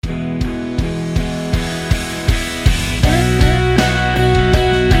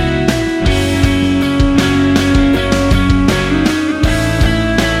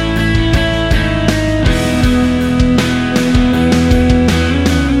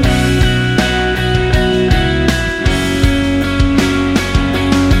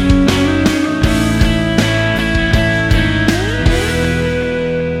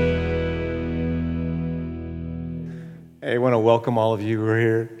welcome all of you who are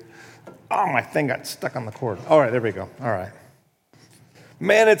here. Oh, my thing got stuck on the cord. All right, there we go. All right.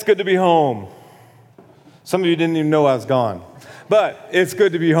 Man, it's good to be home. Some of you didn't even know I was gone. But it's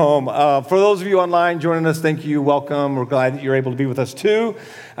good to be home. For those of you online joining us, thank you. Welcome. We're glad that you're able to be with us too.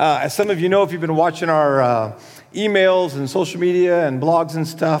 As some of you know, if you've been watching our emails and social media and blogs and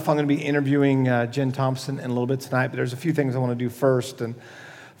stuff, I'm going to be interviewing Jen Thompson in a little bit tonight. But there's a few things I want to do first. And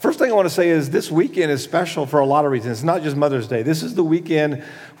first thing I want to say is this weekend is special for a lot of reasons. It's not just Mother's Day. This is the weekend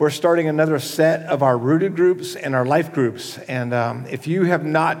we're starting another set of our Rooted groups and our Life groups. And if you have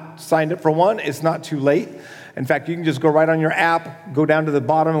not signed up for one, it's not too late. In fact, you can just go right on your app, go down to the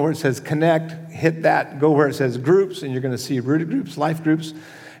bottom where it says Connect, hit that, go where it says Groups, and you're going to see Rooted groups, Life groups.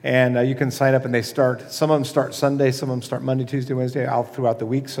 And you can sign up, and some of them start Sunday, some of them start Monday, Tuesday, Wednesday, all throughout the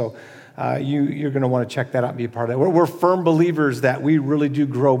week. So you're going to want to check that out and be a part of that. We're firm believers that we really do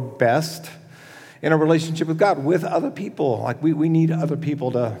grow best in a relationship with God, with other people. Like we need other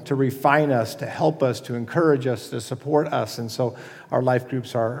people to refine us, to help us, to encourage us, to support us. And so our life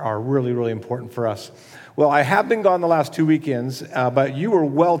groups are really, really important for us. Well, I have been gone the last 2 weekends, but you were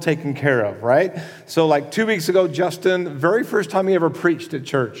well taken care of, right? So like 2 weeks ago, Justin, very first time he ever preached at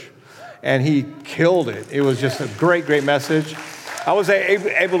church, and he killed it. It was just a great, great message. I was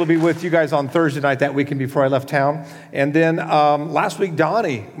able to be with you guys on Thursday night that weekend before I left town. And then last week,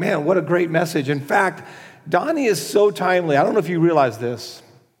 Donnie, man, what a great message. In fact, Donnie is so timely. I don't know if you realize this.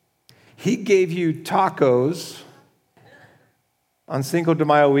 He gave you tacos on Cinco de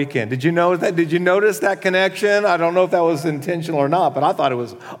Mayo weekend. Did you know that? Did you notice that connection? I don't know if that was intentional or not, but I thought it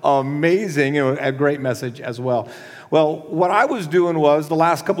was amazing. A great message as well. Well, what I was doing was the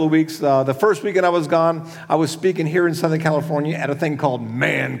last couple of weeks, the first weekend I was gone, I was speaking here in Southern California at a thing called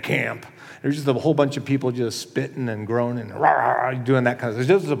Man Camp. There's just a whole bunch of people just spitting and groaning and rah, rah, doing that kind of stuff.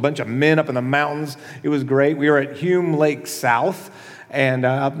 There's just a bunch of men up in the mountains. It was great. We were at Hume Lake South and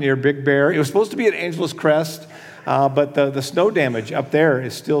up near Big Bear. It was supposed to be at Angeles Crest. But the snow damage up there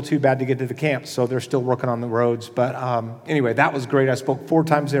is still too bad to get to the camp, so they're still working on the roads. But anyway, that was great. I spoke 4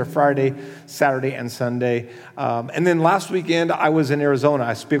 times there, Friday, Saturday, and Sunday. And then last weekend, I was in Arizona.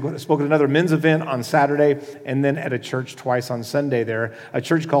 I spoke at another men's event on Saturday, and then at a church twice on Sunday there, a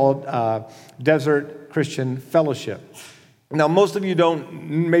church called Desert Christian Fellowship. Now, most of you don't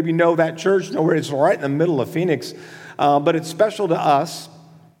maybe know that church, know where it's right in the middle of Phoenix, but it's special to us.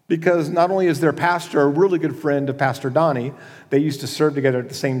 Because not only is their pastor a really good friend of Pastor Donnie, they used to serve together at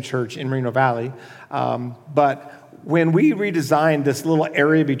the same church in Moreno Valley, but when we redesigned this little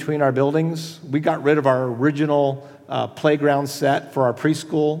area between our buildings, we got rid of our original playground set for our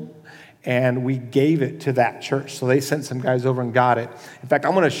preschool, and we gave it to that church. So they sent some guys over and got it. In fact,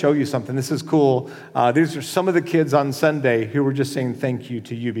 I'm going to show you something. This is cool. These are some of the kids on Sunday who were just saying thank you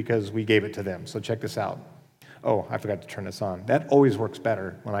to you because we gave it to them. So check this out. Oh, I forgot to turn this on. That always works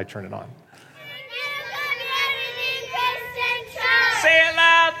better when I turn it on. Say it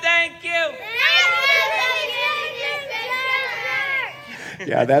loud, thank you.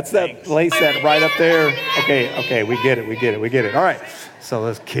 Yeah, that's that place that right up there. Okay, we get it. All right. So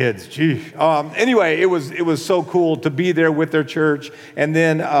those kids, gee. Anyway, it was so cool to be there with their church, and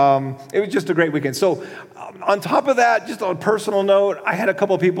then it was just a great weekend. So on top of that, just on a personal note, I had a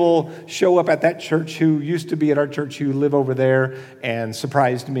couple of people show up at that church who used to be at our church who live over there and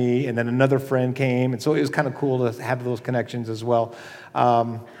surprised me, and then another friend came, and so it was kind of cool to have those connections as well.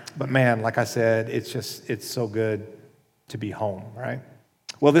 But man, like I said, it's so good to be home, right?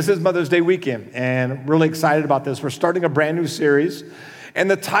 Well, this is Mother's Day weekend, and I'm really excited about this. We're starting a brand new series, and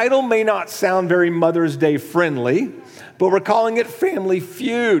the title may not sound very Mother's Day friendly, but we're calling it Family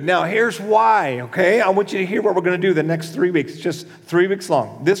Feud. Now, here's why, okay? I want you to hear what we're going to do the next 3 weeks. It's just 3 weeks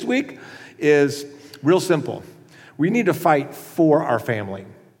long. This week is real simple. We need to fight for our family.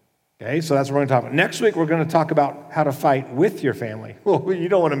 Okay, so that's what we're going to talk about. Next week, we're going to talk about how to fight with your family. Well, you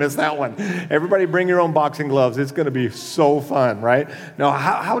don't want to miss that one. Everybody bring your own boxing gloves. It's going to be so fun, right? Now,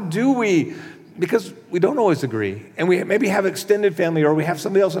 how do we, because we don't always agree, and we maybe have extended family, or we have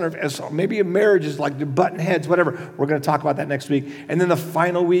somebody else in our, maybe a marriage is like the button heads, whatever. We're going to talk about that next week. And then the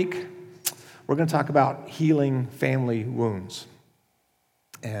final week, we're going to talk about healing family wounds.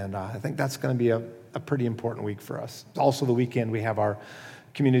 And I think that's going to be a pretty important week for us. Also, the weekend, we have our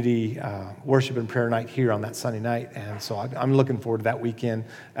community worship and prayer night here on that Sunday night, and so I'm looking forward to that weekend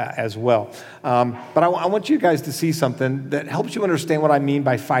as well. But I want you guys to see something that helps you understand what I mean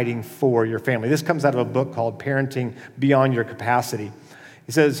by fighting for your family. This comes out of a book called Parenting Beyond Your Capacity.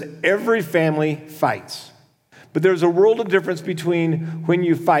 It says, every family fights, but there's a world of difference between when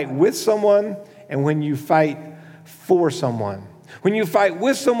you fight with someone and when you fight for someone. When you fight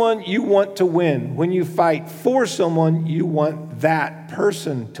with someone, you want to win. When you fight for someone, you want that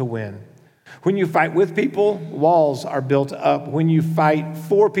person to win. When you fight with people, walls are built up. When you fight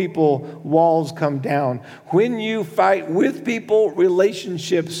for people, walls come down. When you fight with people,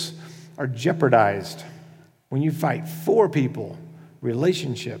 relationships are jeopardized. When you fight for people,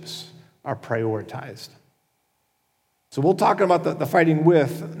 relationships are prioritized. So we'll talk about the fighting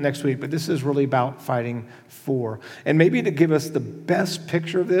with next week, but this is really about fighting for. And maybe to give us the best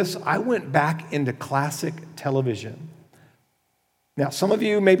picture of this, I went back into classic television. Now, some of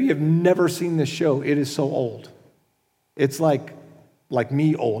you maybe have never seen this show. It is so old. It's like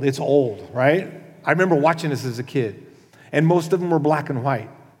me old. It's old, right? I remember watching this as a kid, and most of them were black and white.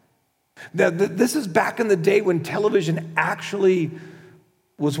 Now, this is back in the day when television actually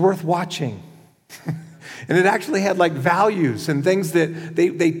was worth watching. And it actually had like values and things that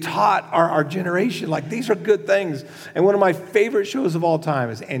they taught our generation. Like, these are good things. And one of my favorite shows of all time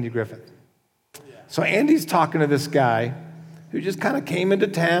is Andy Griffith. So Andy's talking to this guy who just kind of came into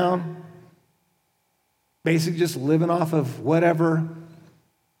town, basically just living off of whatever.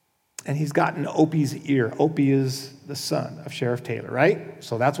 And he's gotten Opie's ear. Opie is the son of Sheriff Taylor, right?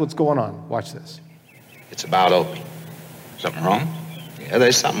 So that's what's going on. Watch this. It's about Opie. Something wrong? Yeah,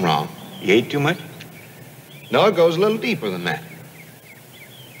 there's something wrong. You ate too much? No, it goes a little deeper than that.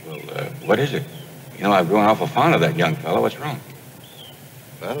 Well, what is it? You know, I've grown awful fond of that young fellow. What's wrong?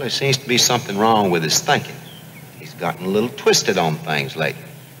 Well, there seems to be something wrong with his thinking. He's gotten a little twisted on things lately.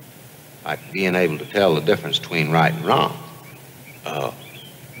 Like being able to tell the difference between right and wrong.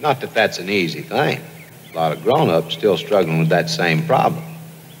 Not that that's an easy thing. A lot of grown-ups still struggling with that same problem.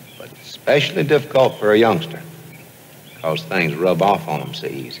 But it's especially difficult for a youngster, because things rub off on them so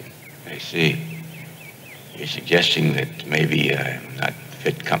easy. I see. You're suggesting that maybe I'm not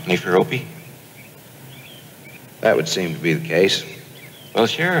fit company for Opie? That would seem to be the case. Well,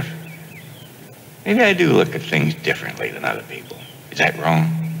 Sheriff, maybe I do look at things differently than other people. Is that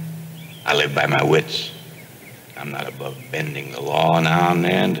wrong? I live by my wits. I'm not above bending the law now and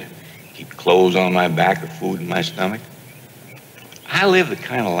then to keep clothes on my back or food in my stomach. I live the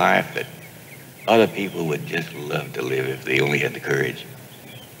kind of life that other people would just love to live if they only had the courage.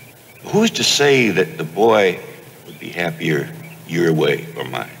 Who's to say that the boy would be happier your way or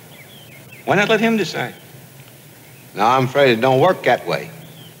mine? Why not let him decide? No, I'm afraid it don't work that way.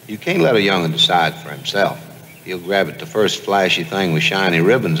 You can't let a young'un decide for himself. He'll grab at the first flashy thing with shiny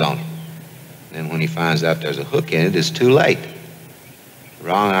ribbons on it. Then when he finds out there's a hook in it, it's too late. The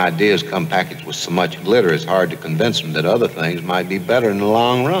wrong ideas come packaged with so much glitter, it's hard to convince him that other things might be better in the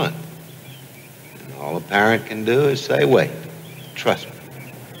long run. And all a parent can do is say, wait, trust me,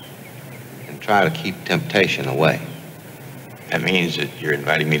 and try to keep temptation away. That means that you're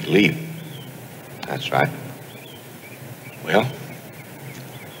inviting me to leave. That's right. Well,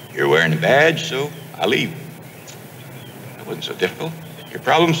 you're wearing a badge, so I'll leave. That wasn't so difficult. Your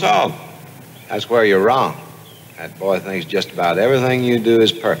problem solved. That's where you're wrong. That boy thinks just about everything you do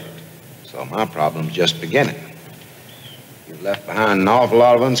is perfect. So my problem's just beginning. You've left behind an awful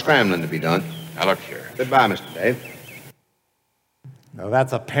lot of unscrambling to be done. Now look here. Goodbye, Mr. Dave. No,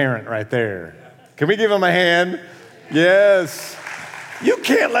 that's a parent right there. Can we give him a hand? Yes. You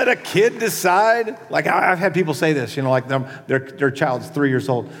can't let a kid decide. Like, I've had people say this, you know, like their child's 3 years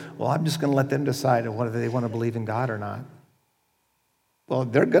old. Well, I'm just going to let them decide whether they want to believe in God or not. Well,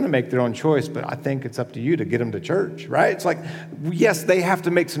 they're going to make their own choice, but I think it's up to you to get them to church, right? It's like, yes, they have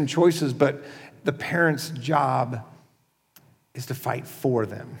to make some choices, but the parent's job is to fight for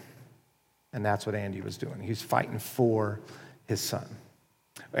them. And that's what Andy was doing. He's fighting for his son.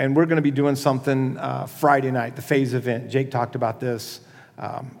 And we're going to be doing something Friday night, the Phase event. Jake talked about this.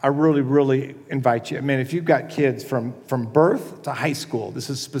 I really, really invite you. I mean, if you've got kids from birth to high school, this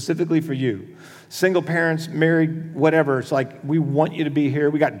is specifically for you. Single parents, married, whatever. It's like, we want you to be here.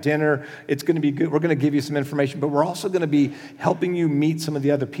 We got dinner. It's going to be good. We're going to give you some information, but we're also going to be helping you meet some of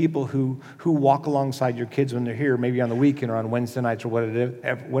the other people who walk alongside your kids when they're here, maybe on the weekend or on Wednesday nights or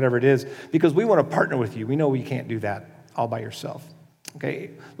whatever it is, because we want to partner with you. We know you can't do that all by yourself.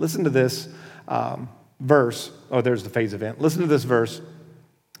 Okay, listen to this verse. Oh, there's the Phase event. Listen to this verse,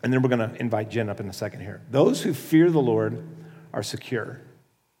 and then we're going to invite Jen up in a second here. Those who fear the Lord are secure.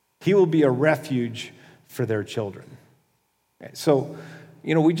 He will be a refuge for their children. Okay, so,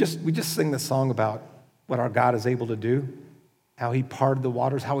 you know, we just sing this song about what our God is able to do, how he parted the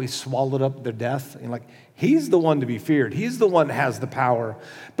waters, how he swallowed up their death. And like, he's the one to be feared. He's the one that has the power.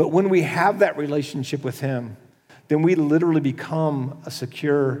 But when we have that relationship with him, then we literally become a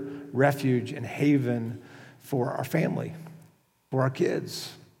secure refuge and haven for our family, for our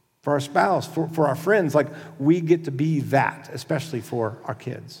kids, for our spouse, for our friends. Like, we get to be that, especially for our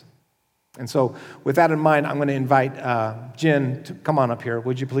kids. And so with that in mind, I'm going to invite Jen to come on up here,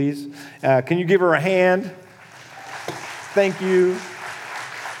 would you please? Can you give her a hand? Thank you.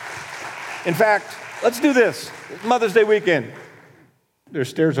 In fact, let's do this. Mother's Day weekend. There's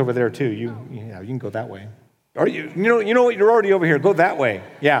stairs over there too. You can go that way. Or you know what? You're already over here. Go that way.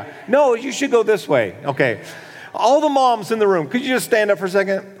 Yeah. No, you should go this way. Okay. All the moms in the room, could you just stand up for a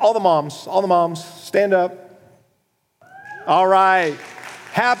second? All the moms, stand up. All right.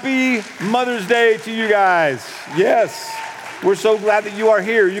 Happy Mother's Day to you guys. Yes. We're so glad that you are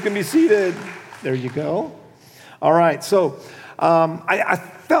here. You can be seated. There you go. All right. So I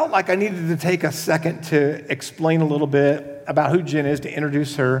felt like I needed to take a second to explain a little bit about who Jen is, to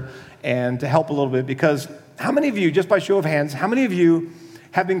introduce her, and to help a little bit. Because how many of you, just by show of hands, how many of you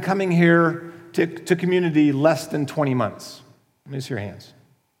have been coming here to community less than 20 months? Let me see your hands.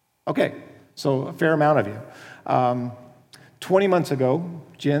 Okay. So a fair amount of you. 20 months ago,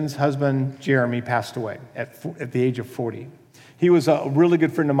 Jen's husband, Jeremy, passed away at the age of 40. He was a really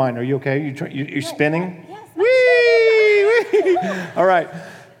good friend of mine. Are you okay? You're spinning? Yes. Whee! All right.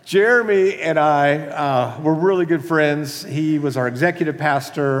 Jeremy and I were really good friends. He was our executive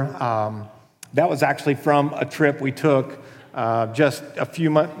pastor. That was actually from a trip we took just a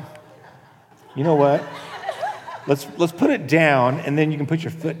few months. You know what? Let's put it down, and then you can put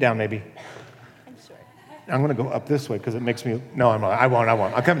your foot down maybe. I'm going to go up this way because it makes me... No, I won't.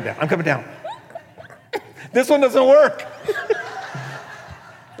 I'm coming down. This one doesn't work.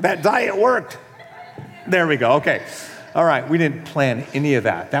 That diet worked. There we go. Okay. All right. We didn't plan any of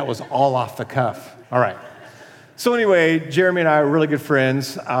that. That was all off the cuff. All right. So anyway, Jeremy and I are really good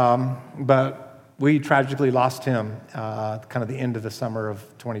friends, but we tragically lost him kind of the end of the summer of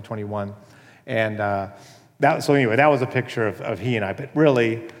 2021. And that was a picture of he and I. But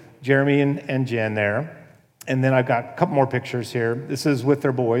really, Jeremy and Jen there. And then I've got a couple more pictures here. This is with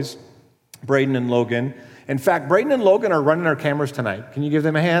their boys, Braden and Logan. In fact, Braden and Logan are running our cameras tonight. Can you give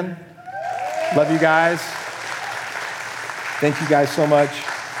them a hand? Love you guys. Thank you guys so much.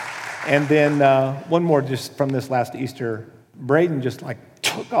 And then one more just from this last Easter. Braden just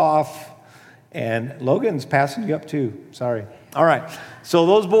took off, and Logan's passing you up too. Sorry. All right. So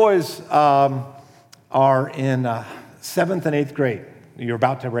those boys are in 7th and 8th grade. You're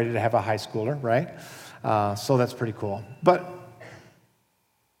about to ready to have a high schooler, right? So that's pretty cool. But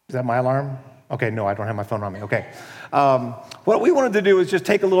is that my alarm? Okay, no, I don't have my phone on me. Okay. What we wanted to do is just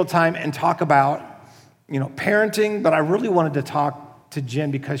take a little time and talk about, parenting, but I really wanted to talk to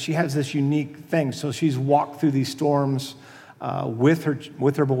Jen because she has this unique thing. So she's walked through these storms with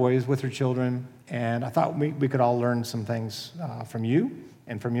her boys, with her children, and I thought we could all learn some things from you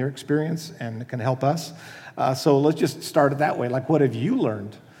and from your experience, and it can help us. So let's just start it that way. What have you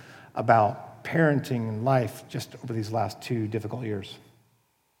learned about parenting and life just over these last 2 difficult years?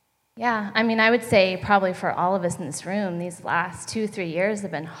 Yeah, I would say probably for all of us in this room, these last 2-3 years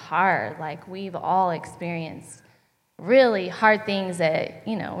have been hard. We've all experienced really hard things that,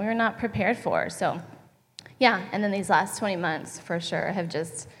 we were not prepared for. So, yeah, and then these last 20 months, for sure, have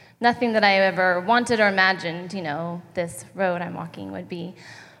just nothing that I ever wanted or imagined, this road I'm walking would be.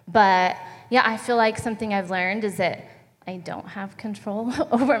 But, yeah, I feel like something I've learned is that I don't have control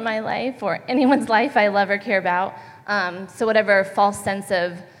over my life or anyone's life I love or care about. So whatever false sense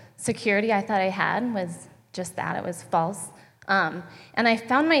of security I thought I had was just that. It was false. And I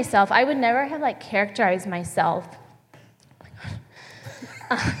found myself, I would never have characterized myself.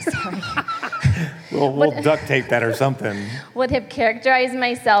 Sorry. We'll duct tape that or something. Would have characterized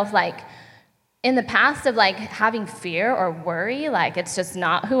myself in the past of having fear or worry, it's just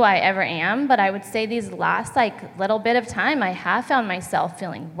not who I ever am. But I would say these last little bit of time, I have found myself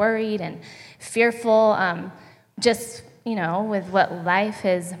feeling worried and fearful, just with what life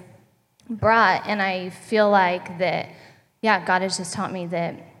has brought. And I feel that, yeah, God has just taught me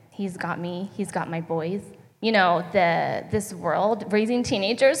that He's got me, He's got my boys. This world, raising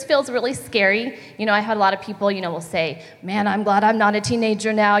teenagers feels really scary. I had a lot of people, will say, man, I'm glad I'm not a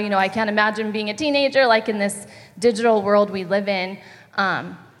teenager now. I can't imagine being a teenager in this digital world we live in.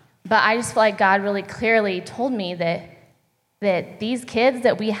 But I just feel like God really clearly told me that these kids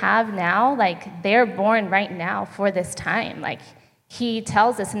that we have now, they're born right now for this time. He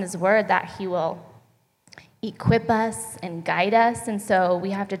tells us in His Word that He will equip us and guide us, and so we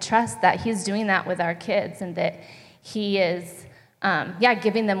have to trust that He's doing that with our kids and that He is,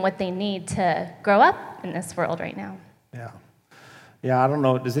 giving them what they need to grow up in this world right now. Yeah, I don't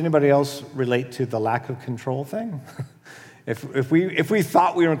know. Does anybody else relate to the lack of control thing? If we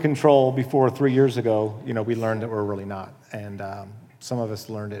thought we were in control before 3 years ago, we learned that we're really not. And some of us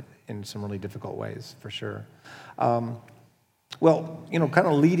learned it in some really difficult ways, for sure. Well, kind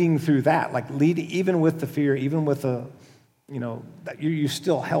of leading through that, even with the fear, even with the, that you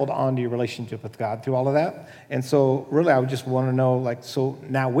still held on to your relationship with God through all of that. And so really I would just want to know, so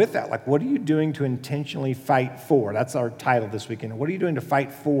now with that, what are you doing to intentionally fight for? That's our title this weekend. What are you doing to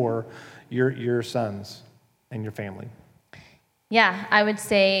fight for your sons and your family? Yeah, I would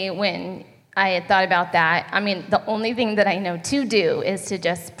say when I had thought about that, the only thing that I know to do is to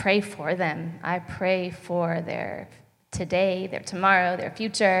just pray for them. I pray for their today, their tomorrow, their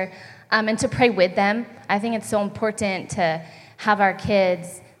future, and to pray with them. I think it's so important to have our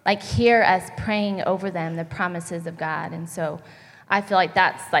kids hear us praying over them the promises of God. And so I feel like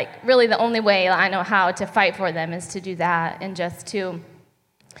that's really the only way I know how to fight for them is to do that, and just to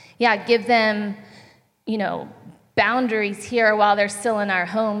give them boundaries here while they're still in our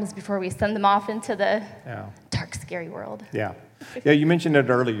homes before we send them off into the dark, scary world. Yeah, you mentioned it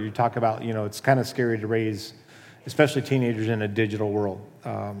earlier. You talk about it's kind of scary to raise especially teenagers in a digital world.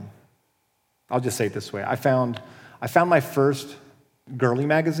 I'll just say it this way. I found my first girly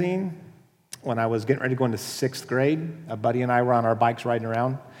magazine when I was getting ready to go into 6th grade. A buddy and I were on our bikes riding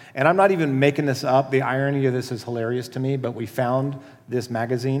around. And I'm not even making this up. The irony of this is hilarious to me, but we found this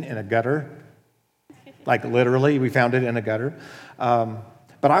magazine in a gutter. Literally, we found it in a gutter.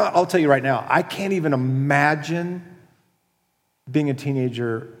 But I'll tell you right now, I can't even imagine being a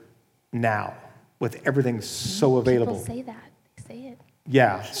teenager now with everything so available. People say that. They say it.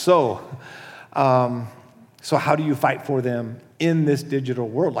 Yeah. So how do you fight for them in this digital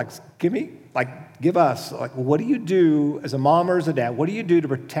world? Give us, what do you do as a mom or as a dad? What do you do to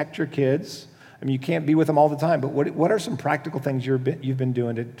protect your kids? You can't be with them all the time, but what are some practical things you've been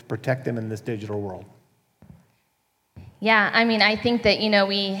doing to protect them in this digital world? Yeah, I think that,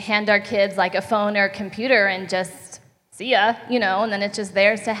 we hand our kids a phone or a computer and just see ya, and then it's just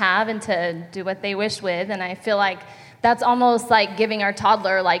theirs to have and to do what they wish with. And I feel like that's almost like giving our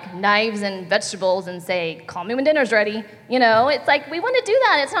toddler knives and vegetables and say, call me when dinner's ready. It's we want to do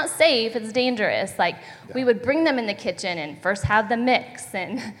that. It's not safe. It's dangerous. We would bring them in the kitchen and first have them mix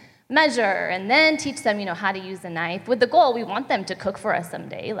and measure and then teach them, how to use the knife with the goal we want them to cook for us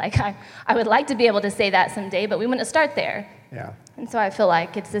someday. I would like to be able to say that someday, but we want to start there. Yeah. And so I feel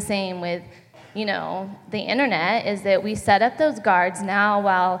like it's the same with, the internet, is that we set up those guards now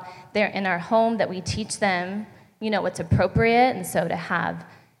while they're in our home, that we teach them, what's appropriate. And so to have,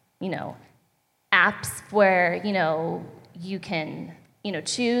 apps where, you can,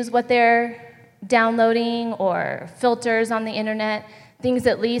 choose what they're downloading, or filters on the internet, things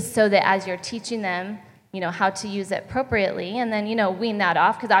at least so that as you're teaching them, how to use it appropriately, and then, wean that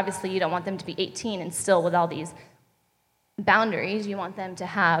off, because obviously you don't want them to be 18 and still with all these boundaries. You want them to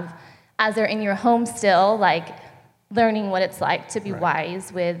have, as they're in your home still, learning what it's like to be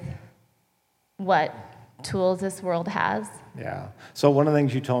wise with what tools this world has. Yeah. So one of the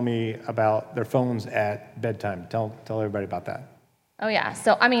things you told me about their phones at bedtime, tell everybody about that. Oh, yeah.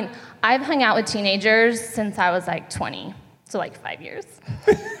 So, I've hung out with teenagers since I was 20. So 5 years.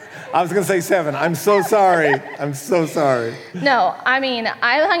 I was going to say 7. I'm so sorry. I'm so sorry. No,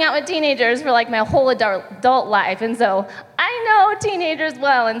 I've hung out with teenagers for my whole adult life. And so I know teenagers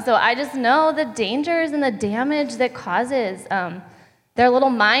well. And so I just know the dangers and the damage that causes their little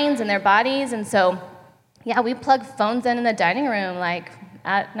minds and their bodies. And so, yeah, we plug phones in the dining room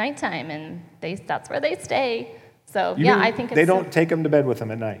at nighttime, and that's where they stay. So, I think they don't take them to bed with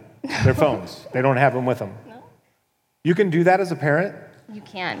them at night, their phones. They don't have them with them. You can do that as a parent? You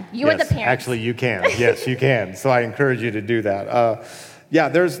can. You are the parent. Actually, you can. Yes, you can. So I encourage you to do that.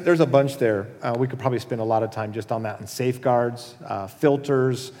 There's a bunch there. We could probably spend a lot of time just on that, and safeguards,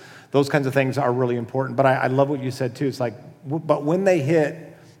 filters, those kinds of things are really important. But I love what you said, too. It's but when they hit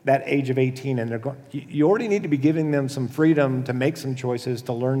that age of 18 and they're going, you already need to be giving them some freedom to make some choices,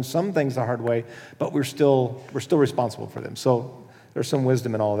 to learn some things the hard way, but we're still responsible for them. So there's some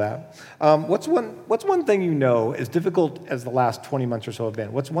wisdom in all of that. What's one thing as difficult as the last 20 months or so have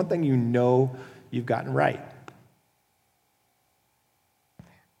been, what's one thing you've gotten right?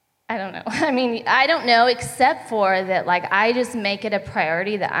 I don't know. I don't know, except for that, I just make it a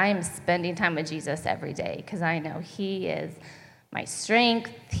priority that I'm spending time with Jesus every day, because I know He is my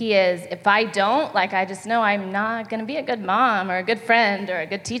strength. He is, if I don't, I just know I'm not going to be a good mom or a good friend or a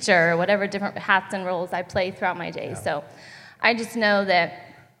good teacher or whatever different hats and roles I play throughout my day. Yeah. So I just know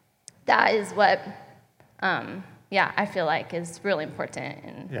that is what, I feel like is really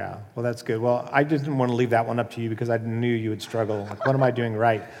important. Yeah, well, that's good. Well, I didn't want to leave that one up to you because I knew you would struggle. What am I doing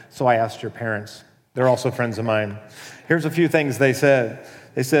right? So I asked your parents. They're also friends of mine. Here's a few things they said.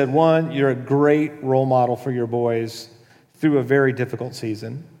 They said, 1, you're a great role model for your boys. through a very difficult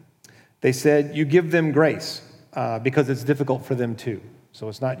season. They said, you give them grace because it's difficult for them too. So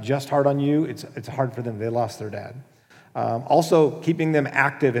it's not just hard on you, it's hard for them. They lost their dad. Also, keeping them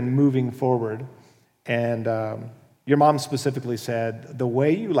active and moving forward. And your mom specifically said, the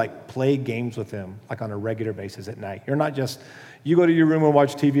way you play games with them, on a regular basis at night. You're not just, you go to your room and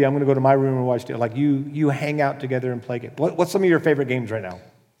watch TV, I'm going to go to my room and watch TV. You hang out together and play games. What's some of your favorite games right now?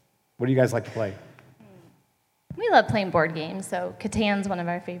 What do you guys like to play? We love playing board games, so Catan's one of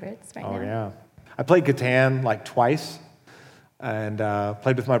our favorites right now. Oh, yeah. I played Catan twice, and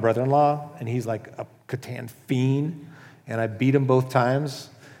played with my brother-in-law, and he's like a Catan fiend, and I beat him both times,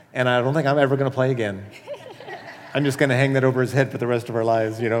 and I don't think I'm ever going to play again. I'm just going to hang that over his head for the rest of our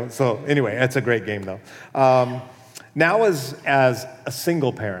lives, So anyway, it's a great game, though. Now as a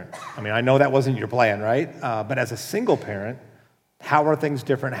single parent, I know that wasn't your plan, right? But as a single parent, how are things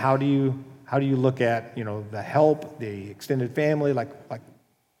different? How do you look at, the help, the extended family?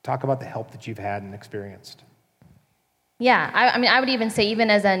 Talk about the help that you've had and experienced. Yeah, I would even say,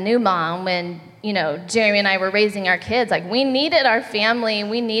 even as a new mom, when, Jeremy and I were raising our kids, we needed our family.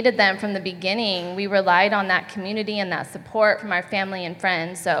 We needed them from the beginning. We relied on that community and that support from our family and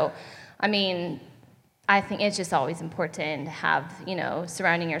friends. So, I think it's just always important to have,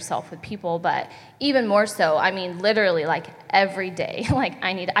 surrounding yourself with people. But even more so, literally, every day,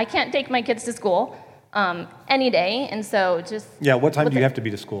 I can't take my kids to school any day. And so just... Yeah, what time do you have to be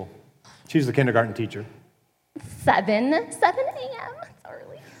to school? She's the kindergarten teacher. 7 a.m. It's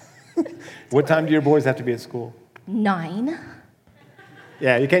early. What time do your boys have to be at school? 9.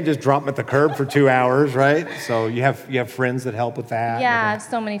 Yeah, you can't just drop them at the curb for 2 hours, right? So you have friends that help with that. Yeah, I have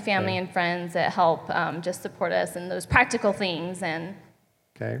so many family and friends that help just support us in those practical things. And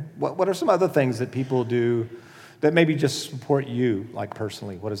okay, what are some other things that people do that maybe just support you,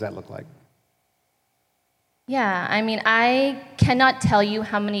 personally? What does that look like? Yeah, I cannot tell you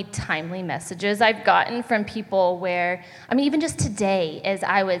how many timely messages I've gotten from people where, even just today, as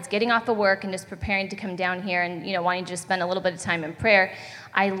I was getting off of work and just preparing to come down here and, wanting to just spend a little bit of time in prayer,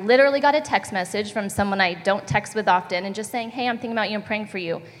 I literally got a text message from someone I don't text with often and just saying, hey, I'm thinking about you and praying for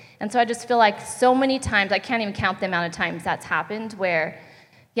you. And so I just feel like so many times, I can't even count the amount of times that's happened where,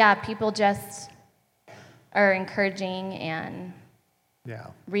 yeah, people just are encouraging and...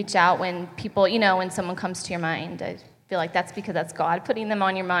 Yeah. Reach out when people, when someone comes to your mind. I feel like that's because that's God putting them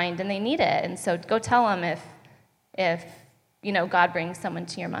on your mind and they need it. And so go tell them if God brings someone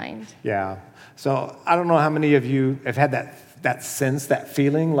to your mind. Yeah. So I don't know how many of you have had that sense, that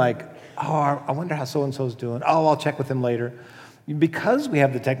feeling I wonder how so-and-so's doing. Oh, I'll check with them later. Because we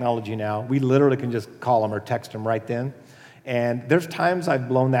have the technology now, we literally can just call them or text them right then. And there's times I've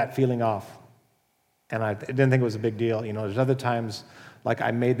blown that feeling off. And I didn't think it was a big deal. There's other times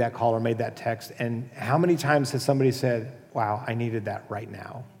I made that call or made that text, and how many times has somebody said, wow, I needed that right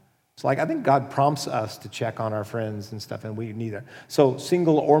now? So I think God prompts us to check on our friends and stuff, and we need that. So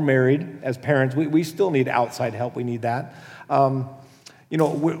single or married, as parents, we still need outside help. We need that. We're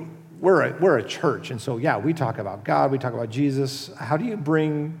a church, and so, yeah, we talk about God, we talk about Jesus. How do you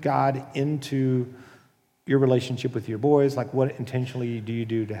bring God into your relationship with your boys? What intentionally do you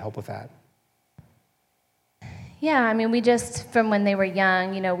do to help with that? Yeah, we just, from when they were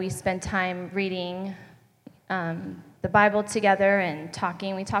young, we spent time reading the Bible together and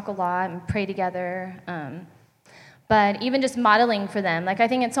talking. We talk a lot and pray together. But even just modeling for them, I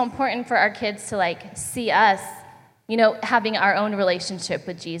think it's so important for our kids to, see us, having our own relationship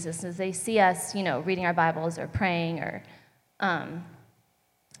with Jesus. As they see us, reading our Bibles or praying or, and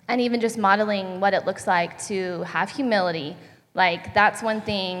even just modeling what it looks like to have humility. That's one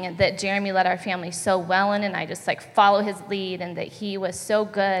thing that Jeremy led our family so well in, and I just, follow his lead, and that he was so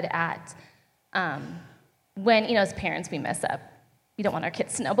good at when, as parents, we mess up. We don't want our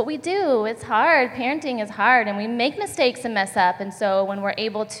kids to know, but we do. It's hard. Parenting is hard, and we make mistakes and mess up, and so when we're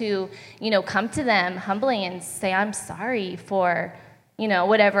able to, come to them humbly and say, I'm sorry for,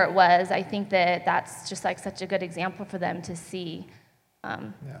 whatever it was, I think that that's just, such a good example for them to see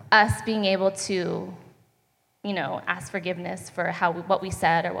us being able to... ask forgiveness for what we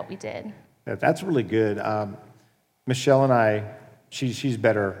said or what we did. That's really good. Michelle and I, she's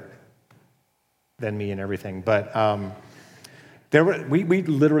better than me and everything, but we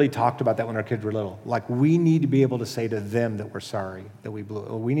literally talked about that when our kids were little. We need to be able to say to them that we're sorry, that we blew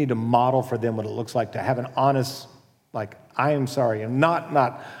it. We need to model for them what it looks like to have an honest, I am sorry, and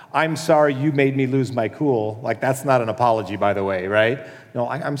not I'm sorry you made me lose my cool. That's not an apology, by the way, right? No,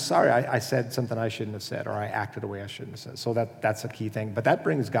 I'm sorry I said something I shouldn't have said, or I acted a way I shouldn't have said. So that's a key thing. But that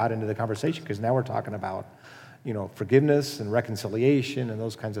brings God into the conversation, because now we're talking about, forgiveness and reconciliation and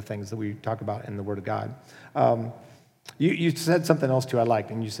those kinds of things that we talk about in the Word of God. You said something else too I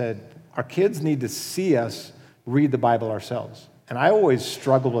liked, and you said, our kids need to see us read the Bible ourselves. And I always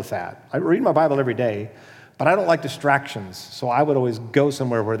struggled with that. I read my Bible every day, but I don't like distractions. So I would always go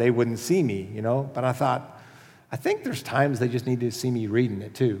somewhere where they wouldn't see me, But I thought, I think there's times they just need to see me reading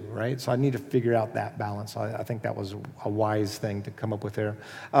it too, right? So I need to figure out that balance. I think that was a wise thing to come up with there.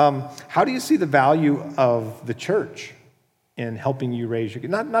 How do you see the value of the church in helping you raise your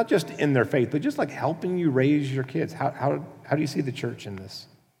kids? Not just in their faith, but just like helping you raise your kids. How do you see the church in this?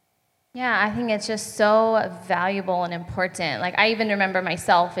 Yeah, I think it's just so valuable and important. Like, I even remember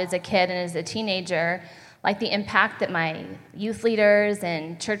myself as a kid and as a teenager, like the impact that my youth leaders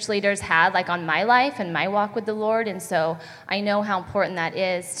and church leaders had like on my life and my walk with the Lord. And so I know how important that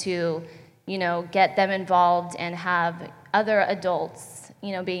is to, get them involved and have other adults,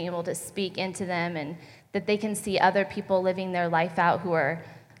 being able to speak into them, and that they can see other people living their life out, who are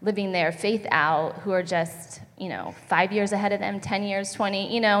living their faith out, who are just, 5 years ahead of them, 10 years,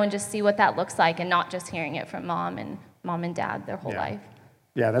 20, and just see what that looks like, and not just hearing it from mom and dad their whole life.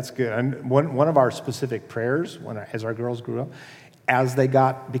 Yeah, that's good. And one of our specific prayers, as our girls grew up, as they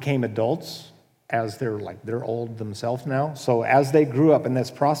became adults, as they're old themselves now. So as they grew up in this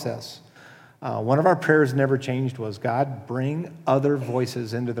process, one of our prayers never changed was, God, bring other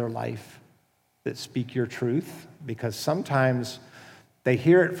voices into their life that speak your truth, because sometimes they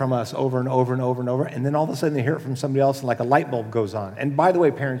hear it from us over and over and over and over, and then all of a sudden they hear it from somebody else, and like a light bulb goes on. And by the way,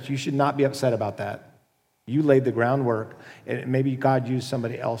 parents, you should not be upset about that. You laid the groundwork, and maybe God used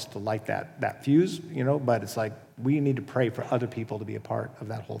somebody else to light that fuse, but it's like we need to pray for other people to be a part of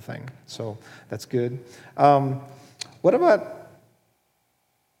that whole thing. So that's good. What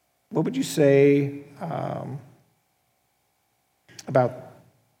would you say about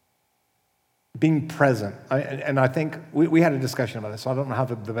being present? And I think we had a discussion about this, so I don't know how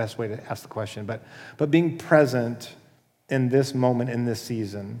the best way to ask the question, but being present in this moment, in this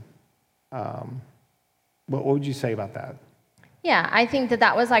season, what would you say about that? Yeah, I think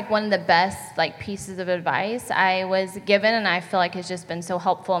that was like one of the best pieces of advice I was given, and I feel like it's just been so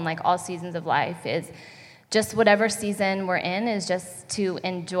helpful in all seasons of life, is just whatever season we're in is just to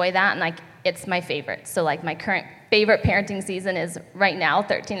enjoy that. And it's my favorite. So my current favorite parenting season is right now,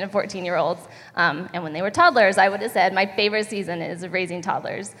 13 and 14-year-olds. And when they were toddlers, I would have said my favorite season is raising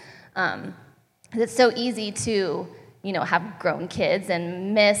toddlers. It's so easy to have grown kids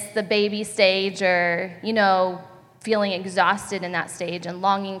and miss the baby stage, or, feeling exhausted in that stage and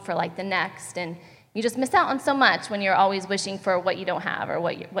longing for the next. And you just miss out on so much when you're always wishing for what you don't have, or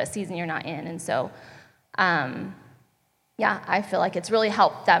what season you're not in. And so, I feel like it's really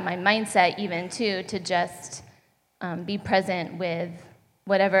helped that my mindset even too, to just be present with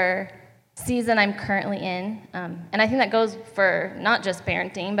whatever season I'm currently in. And I think that goes for not just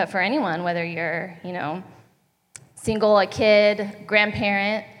parenting, but for anyone, whether you're, single, a kid,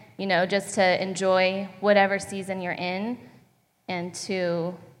 grandparent, just to enjoy whatever season you're in, and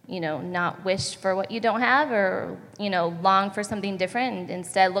to, not wish for what you don't have, or, long for something different, and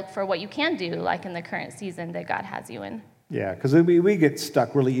instead look for what you can do, in the current season that God has you in. Yeah, because we get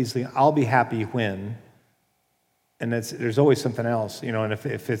stuck really easily. I'll be happy when, and there's always something else, and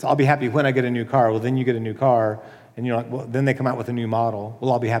if it's I'll be happy when I get a new car, well, then you get a new car, and you're like, well, then they come out with a new model.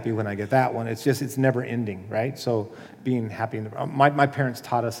 Well, I'll be happy when I get that one. It's never ending, right? So being happy. My parents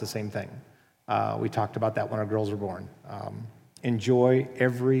taught us the same thing. We talked about that when our girls were born. Enjoy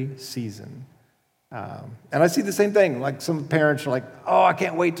every season. And I see the same thing. Some parents are like, oh, I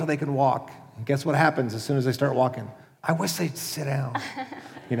can't wait till they can walk. And guess what happens as soon as they start walking? I wish they'd sit down.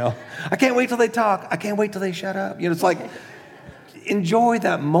 I can't wait till they talk. I can't wait till they shut up. It's like, enjoy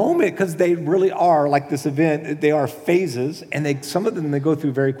that moment, because they really are this event. They are phases, and some of them they go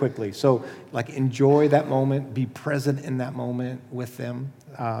through very quickly. So enjoy that moment, be present in that moment with them.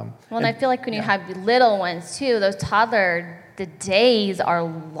 And I feel like when you have little ones too, those the days are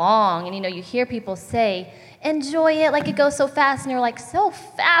long, and you hear people say, enjoy it, it goes so fast, and you're like, so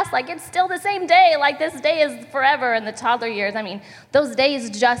fast, it's still the same day, this day is forever. In the toddler years, those days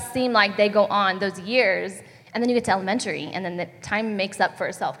just seem like they go on, those years. And then you get to elementary, and then the time makes up for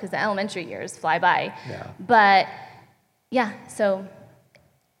itself, because the elementary years fly by. Yeah. But, so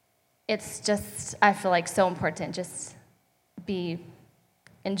it's just, I feel so important. Just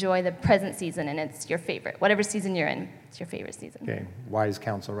enjoy the present season, and it's your favorite. Whatever season you're in, it's your favorite season. Okay, wise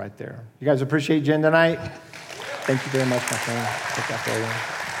counsel right there. You guys appreciate Jen tonight? Thank you very much, my friend. Take that for you.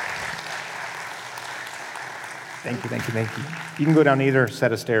 Thank you. You can go down either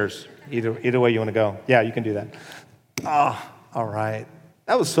set of stairs. Either way you want to go. Yeah, you can do that. All right.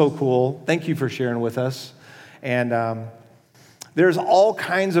 That was so cool. Thank you for sharing with us. And There's all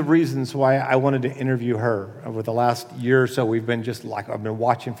kinds of reasons why I wanted to interview her. Over the last year or so, I've been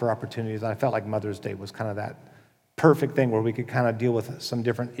watching for opportunities. I felt like Mother's Day was kind of that perfect thing where we could kind of deal with some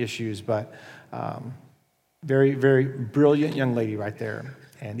different issues, but very, very brilliant young lady right there.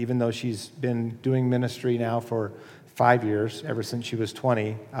 And even though she's been doing ministry now for 5 years, ever since she was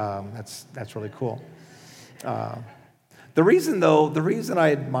 20, that's really cool. The reason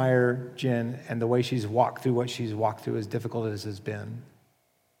I admire Jen and the way she's walked through what she's walked through, as difficult as it has been,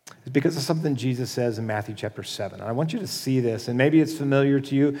 is because of something Jesus says in Matthew chapter 7. And I want you to see this, and maybe it's familiar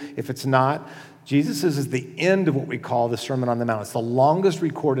to you. If it's not, Jesus is the end of what we call the Sermon on the Mount. It's the longest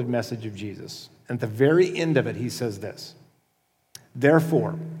recorded message of Jesus. And at the very end of it, he says this: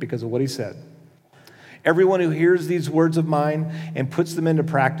 therefore, because of what he said, everyone who hears these words of mine and puts them into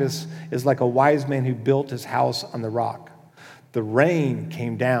practice is like a wise man who built his house on the rock. The rain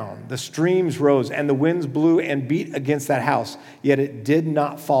came down, the streams rose, and the winds blew and beat against that house. Yet it did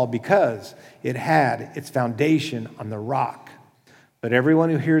not fall because it had its foundation on the rock. But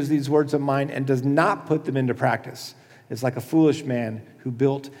everyone who hears these words of mine and does not put them into practice is like a foolish man who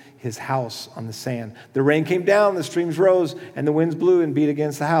built his house on the sand. The rain came down, the streams rose, and the winds blew and beat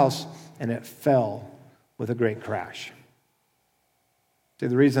against the house, and it fell with a great crash. See,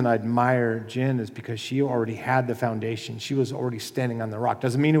 the reason I admire Jen is because she already had the foundation. She was already standing on the rock.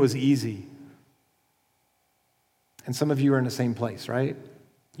 Doesn't mean it was easy. And some of you are in the same place, right?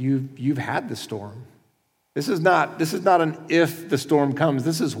 You've had the storm. This is not an if the storm comes.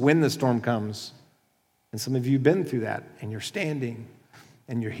 This is when the storm comes. And some of you have been through that, and you're standing,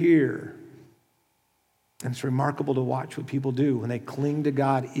 and you're here. And it's remarkable to watch what people do when they cling to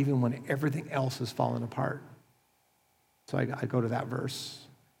God even when everything else is falling apart. So I go to that verse.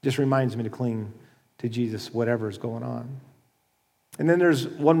 It just reminds me to cling to Jesus, whatever is going on. And then there's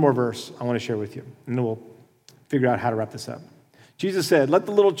one more verse I want to share with you, and then we'll figure out how to wrap this up. Jesus said, "Let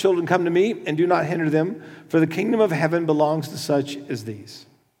the little children come to me and do not hinder them, for the kingdom of heaven belongs to such as these."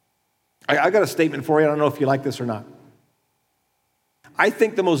 I got a statement for you. I don't know if you like this or not. I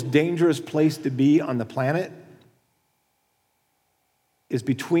think the most dangerous place to be on the planet is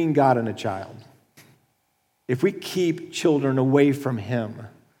between God and a child. If we keep children away from him,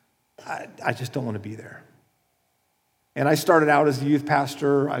 I just don't want to be there. And I started out as a youth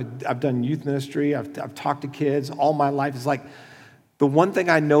pastor. I've done youth ministry. I've talked to kids all my life. It's like the one thing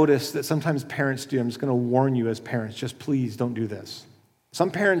I notice that sometimes parents do, I'm just going to warn you as parents, just please don't do this. Some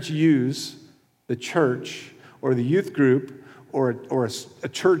parents use the church or the youth group or a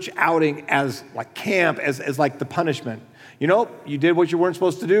church outing as like camp, as like the punishment. You know, you did what you weren't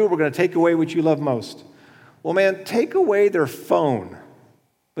supposed to do. We're going to take away what you love most. Well, man, take away their phone,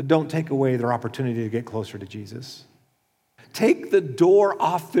 but don't take away their opportunity to get closer to Jesus. Take the door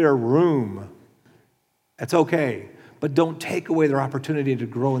off their room. That's okay, but don't take away their opportunity to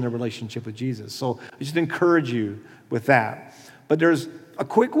grow in their relationship with Jesus. So I just encourage you with that. But there's a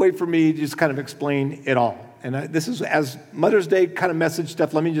quick way for me to just kind of explain it all. And this is, as Mother's Day kind of message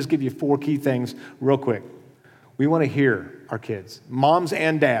stuff, let me just give you 4 key things real quick. We want to hear our kids, moms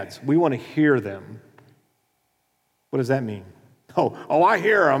and dads. We want to hear them. What does that mean? Oh, I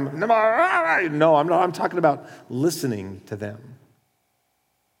hear them. No, I'm not. I'm talking about listening to them.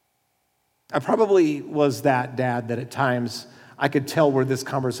 I probably was that dad that at times I could tell where this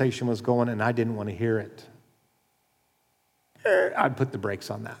conversation was going and I didn't want to hear it. I'd put the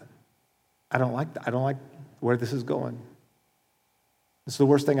brakes on that. I don't like where this is going. It's the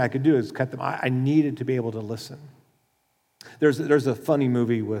worst thing I could do is cut them. I needed to be able to listen. There's a funny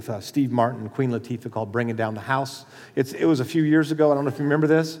movie with Steve Martin and Queen Latifah called Bringing Down the House. It was a few years ago. I don't know if you remember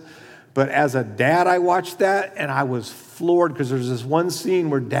this. But as a dad, I watched that, and I was floored because there's this one scene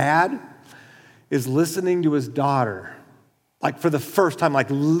where dad is listening to his daughter, like for the first time, like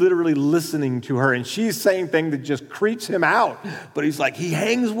literally listening to her. And she's saying things that just creeps him out. But he's like, he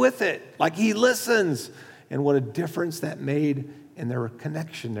hangs with it, like he listens. And what a difference that made in their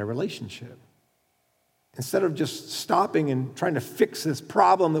connection, their relationship. Instead of just stopping and trying to fix this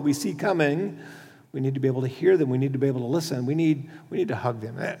problem that we see coming, we need to be able to hear them. We need to be able to listen. We need to hug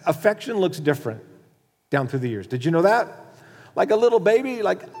them. Affection looks different down through the years. Did you know that? Like a little baby,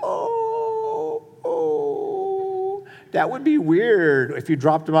 like, oh. That would be weird if you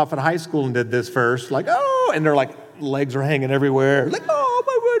dropped them off at high school and did this first. Like, oh, and they're like, legs are hanging everywhere. Like, oh,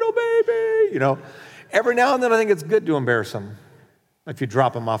 my little baby. You know, every now and then I think it's good to embarrass them. If you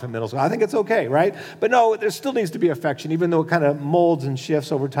drop them off at middle school, I think it's okay, right? But no, there still needs to be affection, even though it kind of molds and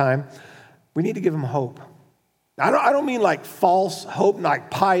shifts over time. We need to give them hope. I don't mean like false hope, like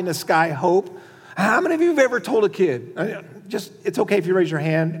pie in the sky hope. How many of you have ever told a kid? It's okay if you raise your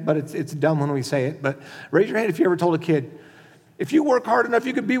hand, but it's dumb when we say it. But raise your hand if you ever told a kid, If you work hard enough,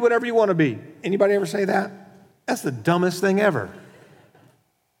 you can be whatever you want to be. Anybody ever say that? That's the dumbest thing ever.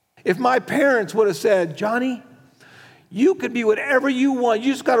 If my parents would have said, Johnny, you could be whatever you want.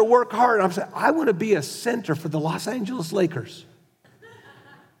 You just got to work hard. I'm saying, I want to be a center for the Los Angeles Lakers.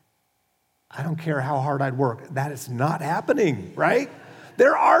 I don't care how hard I'd work. That is not happening, right?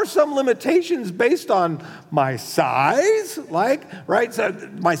 There are some limitations based on my size, right?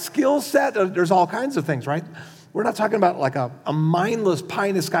 So my skill set, there's all kinds of things, right? We're not talking about like a mindless pie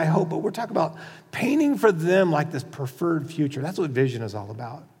in the sky hope, but we're talking about painting for them like this preferred future. That's what vision is all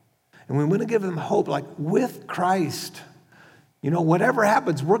about. And we want to give them hope, like with Christ. Whatever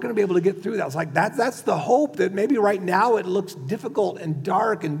happens, we're going to be able to get through that. It's like that's the hope that maybe right now it looks difficult and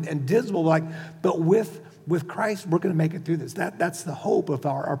dark and dismal, but with Christ, we're going to make it through this. That's the hope of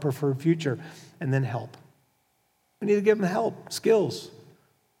our preferred future. And then help. We need to give them help, skills.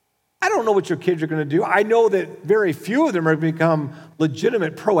 I don't know what your kids are going to do. I know that very few of them are going to become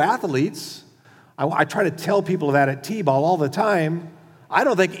legitimate pro athletes. I try to tell people that at T-ball all the time. I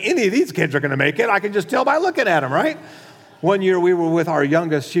don't think any of these kids are going to make it. I can just tell by looking at them, right? One year we were with our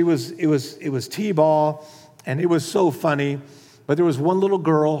youngest. It was T-ball, and it was so funny. But there was one little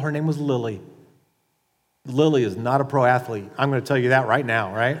girl. Her name was Lily. Lily is not a pro athlete. I'm going to tell you that right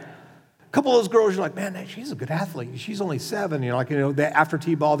now, right? A couple of those girls, you're like, man, she's a good athlete. She's only 7. After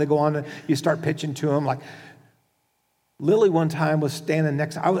T-ball, they go on and you start pitching to them. Like Lily one time was standing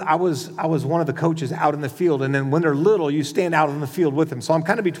next. I was one of the coaches out in the field, and then when they're little, you stand out in the field with them. So I'm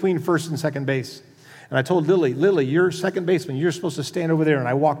kind of between first and second base. And I told Lily, you're second baseman. You're supposed to stand over there. And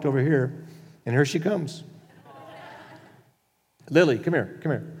I walked over here, and here she comes. Lily, come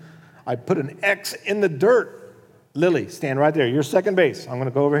here. I put an X in the dirt. Lily, stand right there. You're second base. I'm going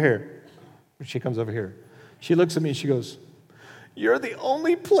to go over here. She comes over here. She looks at me and she goes, you're the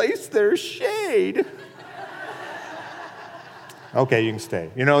only place there's shade. Okay, you can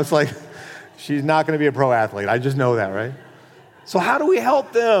stay. It's like she's not going to be a pro athlete. I just know that, right? So how do we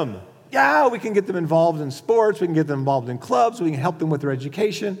help them? Yeah, we can get them involved in sports. We can get them involved in clubs. We can help them with their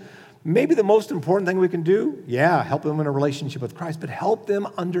education. Maybe the most important thing we can do, help them in a relationship with Christ, but help them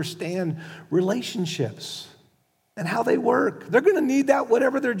understand relationships and how they work. They're going to need that,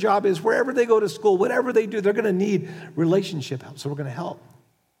 whatever their job is, wherever they go to school, whatever they do, they're going to need relationship help. So we're going to help.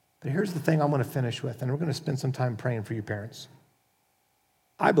 But here's the thing I'm going to finish with, and we're going to spend some time praying for you parents.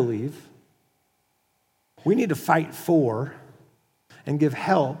 I believe we need to fight for and give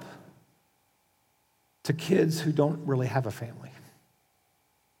help to kids who don't really have a family.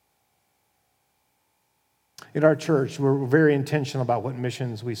 In our church, we're very intentional about what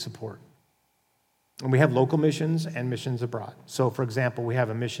missions we support. And we have local missions and missions abroad. So, for example, we have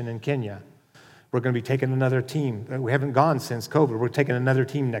a mission in Kenya. We're going to be taking another team. We haven't gone since COVID. We're taking another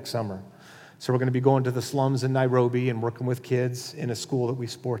team next summer. So we're going to be going to the slums in Nairobi and working with kids in a school that we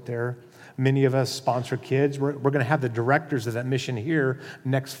support there. Many of us sponsor kids. We're going to have the directors of that mission here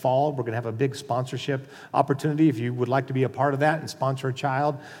next fall. We're going to have a big sponsorship opportunity if you would like to be a part of that and sponsor a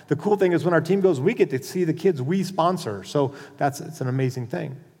child. The cool thing is when our team goes, we get to see the kids we sponsor. So it's an amazing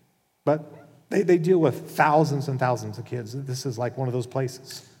thing. But they deal with thousands and thousands of kids. This is like one of those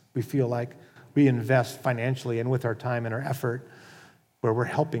places we feel like we invest financially and with our time and our effort where we're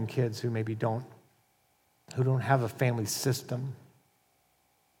helping kids who maybe don't have a family system.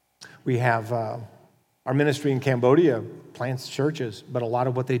 We have our ministry in Cambodia plants churches, but a lot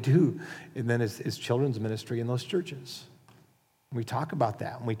of what they do and then is children's ministry in those churches. We talk about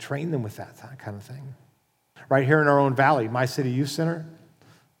that and we train them with that kind of thing. Right here in our own valley, My City Youth Center,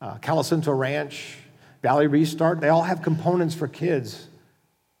 Calicinto Ranch, Valley Restart, they all have components for kids.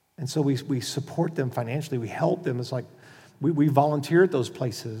 And so we support them financially. We help them. It's like we volunteer at those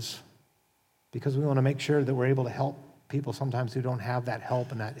places because we want to make sure that we're able to help people sometimes who don't have that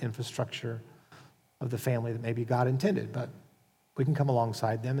help and that infrastructure of the family that maybe God intended. But we can come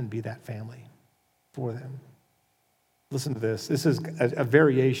alongside them and be that family for them. Listen to this. This is a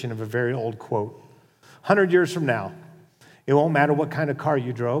variation of a very old quote. 100 years from now, it won't matter what kind of car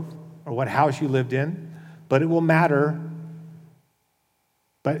you drove or what house you lived in, but it will matter.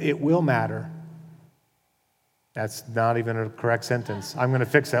 That's not even a correct sentence. I'm going to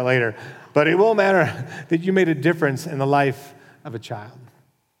fix that later. But it will matter that you made a difference in the life of a child.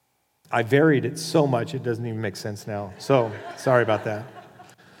 I varied it so much it doesn't even make sense now. So sorry about that.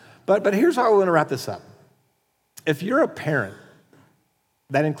 But here's how I want to wrap this up. If you're a parent,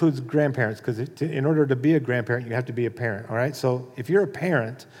 that includes grandparents, because in order to be a grandparent, you have to be a parent, all right? So if you're a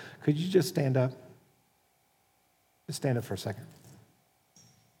parent, could you just stand up? Just stand up for a second.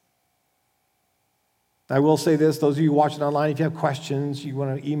 I will say this, those of you watching online, if you have questions, you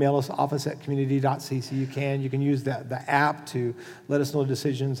want to email us, office@community.cc, you can. You can use the app to let us know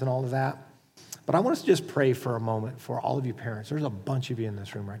decisions and all of that. But I want us to just pray for a moment for all of you parents. There's a bunch of you in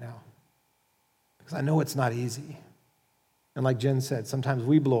this room right now. Because I know it's not easy. And like Jen said, sometimes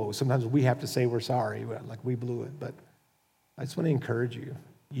we blow it. Sometimes we have to say we're sorry, like we blew it. But I just want to encourage you.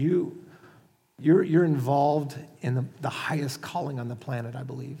 You're involved in the highest calling on the planet, I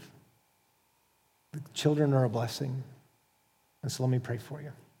believe. The children are a blessing. And so let me pray for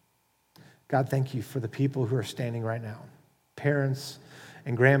you. God, thank you for the people who are standing right now. Parents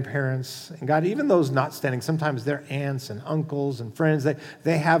and grandparents. And God, even those not standing, sometimes they're aunts and uncles and friends.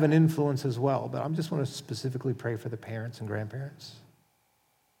 They have an influence as well. But I just want to specifically pray for the parents and grandparents.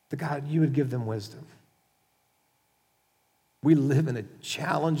 That God, you would give them wisdom. We live in a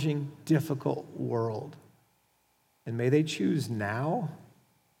challenging, difficult world. And may they choose now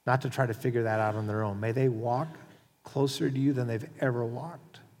not to try to figure that out on their own. May they walk closer to you than they've ever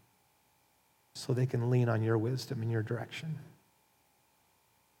walked so they can lean on your wisdom and your direction.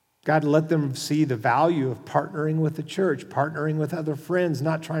 God, let them see the value of partnering with the church, partnering with other friends,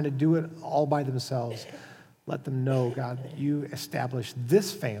 not trying to do it all by themselves. Let them know, God, that you established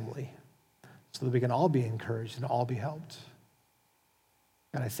this family so that we can all be encouraged and all be helped.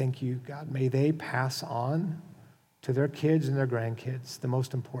 God, I thank you, God. May they pass on to their kids and their grandkids the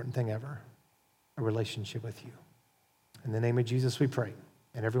most important thing ever, a relationship with you. In the name of Jesus, we pray.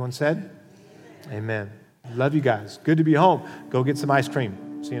 And everyone said, Amen. Love you guys. Good to be home. Go get some ice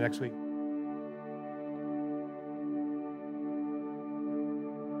cream. See you next week.